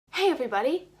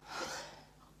everybody.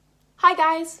 Hi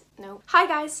guys. No. Hi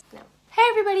guys. No. Hey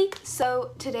everybody. So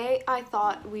today I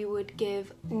thought we would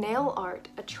give nail art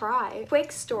a try.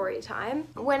 Quick story time.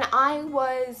 When I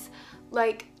was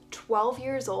like 12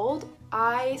 years old,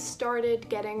 I started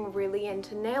getting really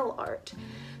into nail art.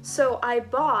 So I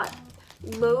bought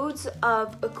loads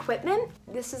of equipment.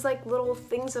 This is like little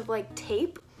things of like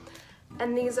tape,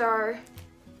 and these are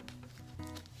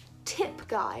tip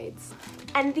guides.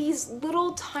 And these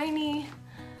little tiny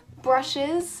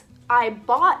brushes, I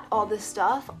bought all this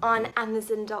stuff on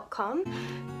Amazon.com,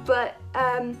 but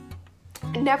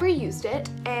never used it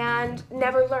and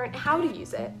never learned how to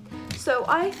use it. So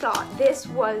I thought this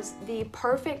was the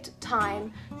perfect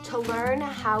time to learn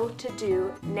how to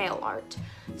do nail art.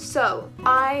 So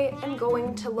I am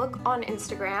going to look on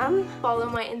Instagram, follow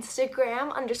my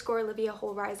Instagram _Olivia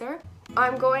Hollreiser.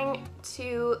 I'm going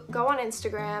to go on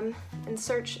Instagram and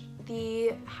search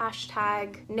the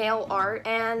hashtag nail art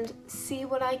and see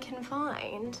what I can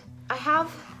find. I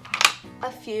have a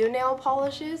few nail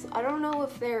polishes. I don't know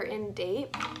if they're in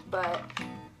date, but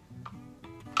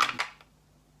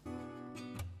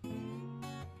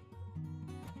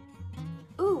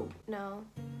ooh, no.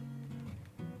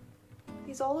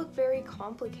 These all look very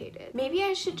complicated. Maybe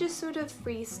I should just sort of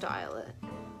freestyle it.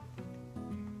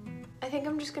 I think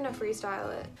I'm just gonna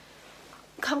freestyle it.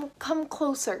 Come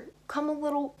closer. Come a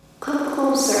little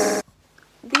closer.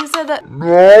 These are the—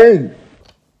 No!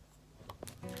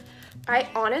 I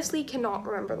honestly cannot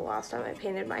remember the last time I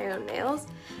painted my own nails,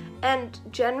 and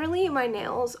generally my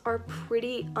nails are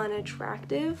pretty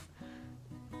unattractive.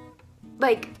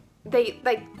 Like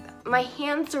my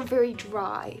hands are very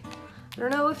dry. I don't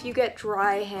know if you get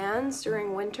dry hands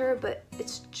during winter, but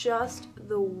it's just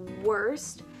the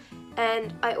worst.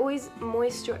 And I always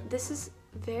moisturize. This is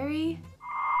very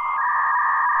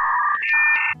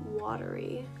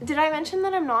watery. Did I mention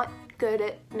that I'm not good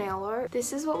at nail art?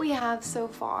 This is what we have so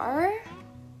far.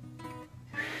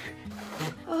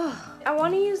 Oh, I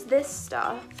want to use this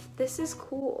stuff. This is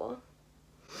cool.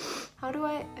 How do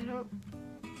I don't...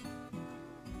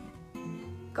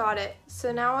 Got it.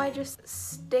 So now I just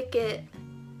stick it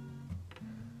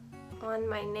on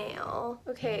my nail.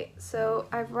 Okay, so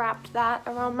I've wrapped that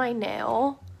around my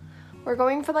nail. We're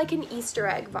going for like an Easter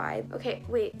egg vibe. Okay,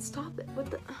 wait, stop it.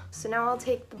 What the? So now I'll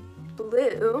take the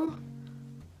blue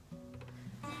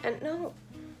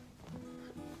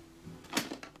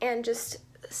and just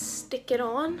stick it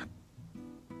on.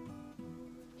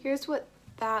 Here's what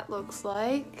that looks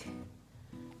like.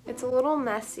 It's a little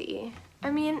messy. I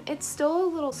mean, it's still a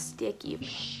little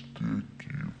sticky,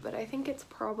 but I think it's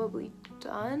probably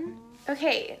done.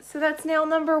 Okay, so that's nail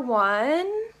number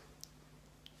 1.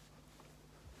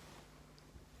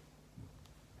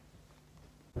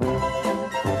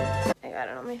 I got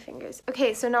it on my fingers.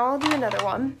 Okay, so now I'll do another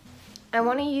one. I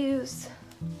want to use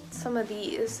some of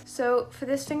these. So for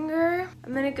this finger,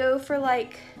 I'm gonna go for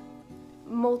like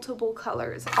multiple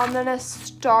colors. I'm gonna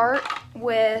start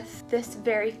with this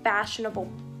very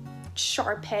fashionable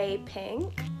Sharpay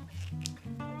pink.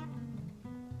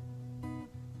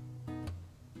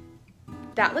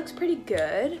 That looks pretty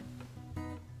good.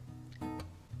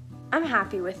 I'm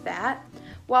happy with that.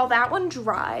 While that one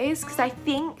dries, because I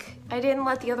think I didn't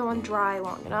let the other one dry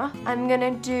long enough, I'm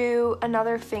gonna do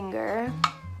another finger.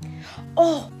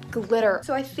 Oh, glitter.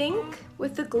 So I think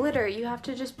with the glitter, you have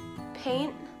to just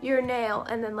paint your nail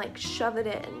and then like shove it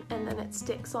in and then it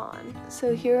sticks on.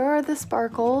 So here are the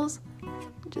sparkles.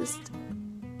 Just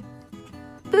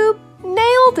boop,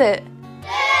 nailed it.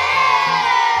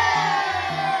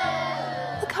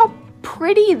 Look how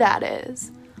pretty that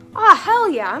is. Ah, hell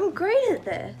yeah, I'm great at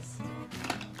this.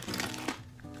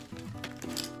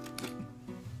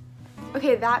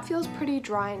 Okay, that feels pretty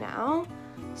dry now.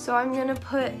 So I'm gonna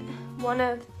put one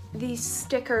of these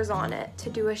stickers on it to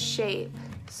do a shape.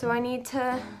 So I need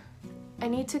to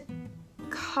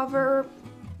cover,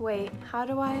 wait, how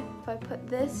do if I put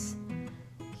this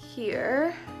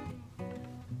here,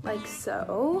 like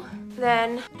so,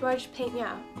 then do I just paint,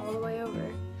 yeah, all the way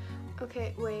over.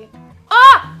 Okay, wait.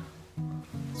 Ah!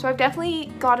 So I've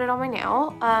definitely got it on my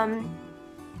nail,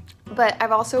 but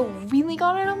I've also really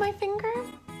got it on my finger.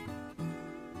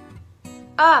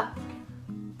 Ah!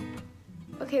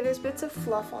 Okay, there's bits of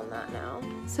fluff on that now.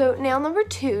 So nail number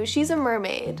 2, she's a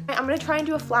mermaid. I'm gonna try and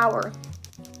do a flower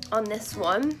on this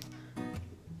one.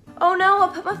 Oh no, I'll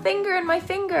put my finger in my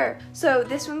finger. So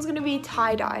this one's gonna be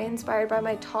tie-dye inspired by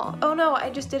my top. Oh no,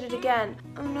 I just did it again.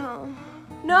 Oh no.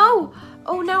 No!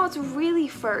 Oh, now it's really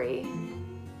furry.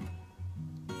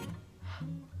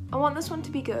 I want this one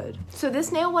to be good. So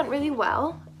this nail went really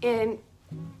well, and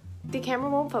the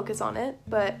camera won't focus on it,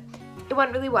 but It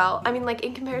went really well. I mean, like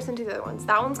in comparison to the other ones.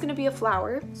 That one's gonna be a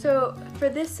flower. So for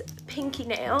this pinky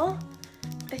nail,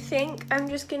 I think I'm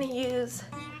just gonna use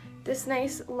this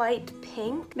nice light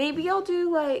pink. Maybe I'll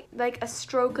do like a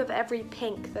stroke of every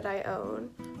pink that I own.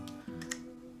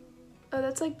 Oh,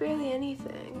 that's like barely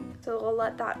anything. So I'll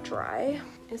let that dry.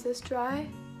 Is this dry?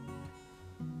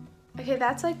 Okay,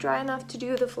 that's like dry enough to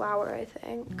do the flower, I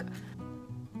think.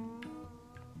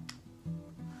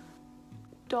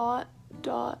 Dot,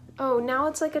 dot. Oh, now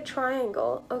it's like a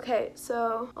triangle. Okay,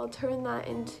 so I'll turn that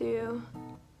into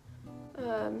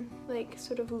like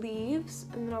sort of leaves,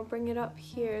 and then I'll bring it up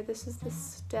here. This is the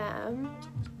stem.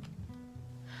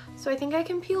 So I think I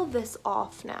can peel this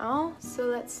off now. So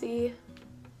let's see.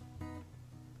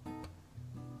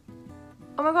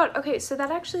 Oh my god, okay, so that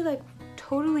actually like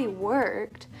totally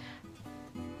worked.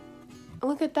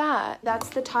 Look at that. That's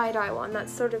the tie-dye one.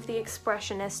 That's sort of the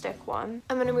expressionistic one.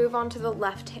 I'm gonna move on to the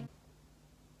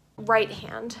right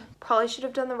hand. Probably should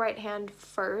have done the right hand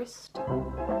first.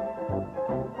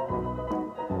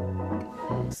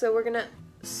 So we're gonna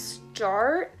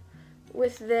start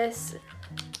with this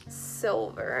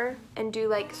silver and do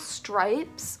like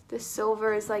stripes. The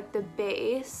silver is like the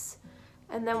base.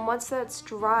 And then once that's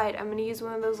dried, I'm gonna use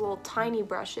one of those little tiny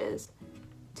brushes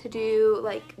to do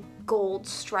like gold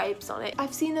stripes on it.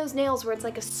 I've seen those nails where it's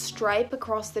like a stripe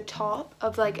across the top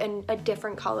of like a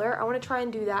different color. I wanna try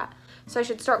and do that. So I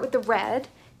should start with the red,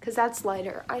 because that's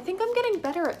lighter. I think I'm getting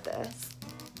better at this.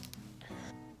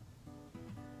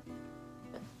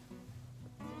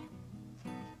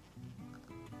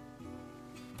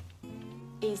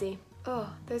 Easy.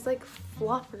 Oh, there's like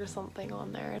fluff or something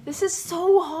on there. This is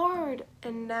so hard.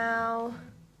 And now,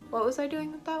 what was I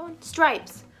doing with that one?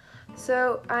 Stripes.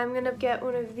 So I'm gonna get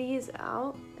one of these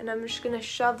out, and I'm just gonna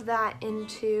shove that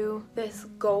into this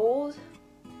gold.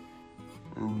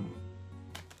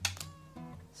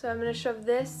 So I'm gonna shove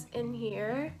this in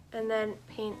here and then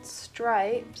paint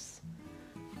stripes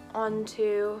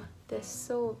onto this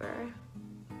silver.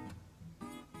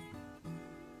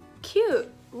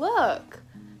 Cute, look.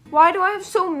 Why do I have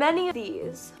so many of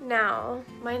these? Now,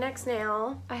 my next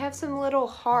nail, I have some little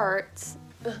hearts.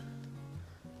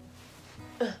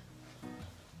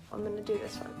 I'm gonna do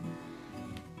this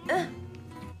one.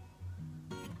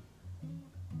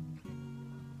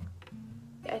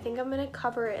 I think I'm gonna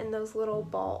cover it in those little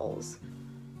balls.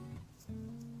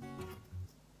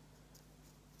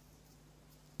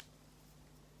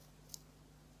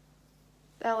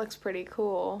 That looks pretty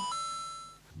cool.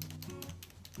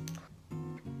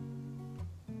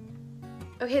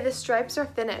 Okay, the stripes are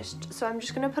finished, so I'm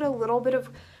just gonna put a little bit of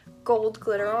gold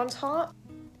glitter on top.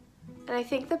 And I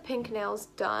think the pink nail's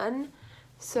done,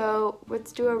 so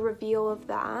let's do a reveal of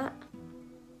that.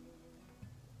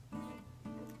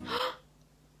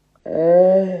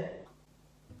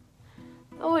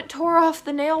 Oh, it tore off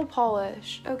the nail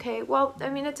polish. Okay, well, I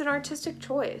mean, it's an artistic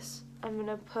choice. I'm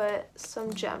gonna put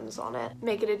some gems on it,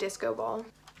 make it a disco ball.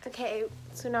 Okay,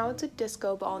 so now it's a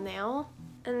disco ball nail.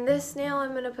 And this nail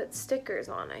I'm gonna put stickers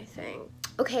on, I think.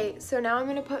 Okay, so now I'm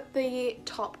gonna put the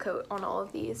top coat on all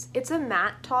of these. It's a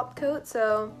matte top coat,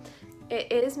 so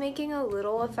it is making a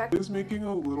little effect. Effect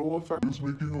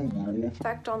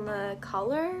on the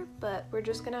color, but we're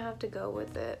just gonna have to go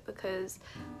with it because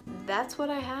that's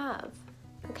what I have.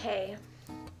 Okay,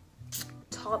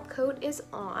 top coat is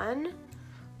on.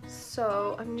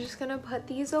 So I'm just gonna put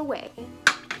these away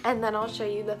and then I'll show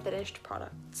you the finished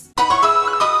products.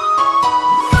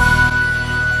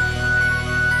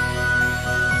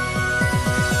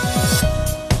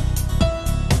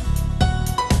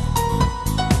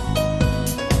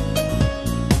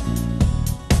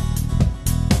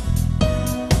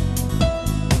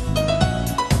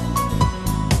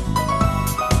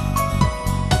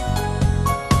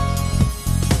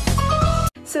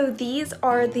 So these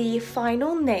are the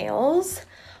final nails.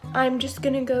 I'm just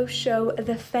gonna go show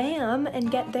the fam and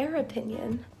get their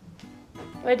opinion.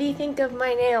 What do you think of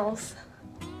my nails?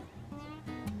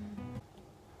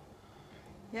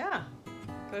 Yeah,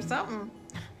 there's something.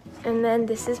 And then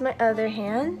this is my other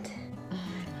hand.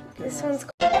 This one's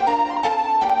cool.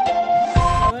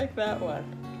 I like that one.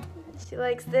 She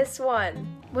likes this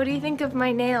one. What do you think of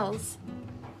my nails?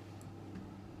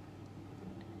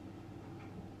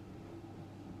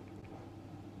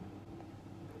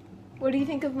 What do you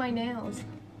think of my nails?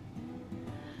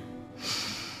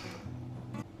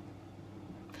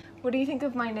 What do you think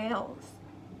of my nails?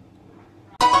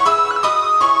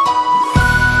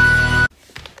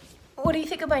 What do you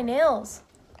think of my nails?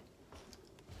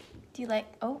 Do you like,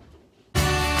 oh.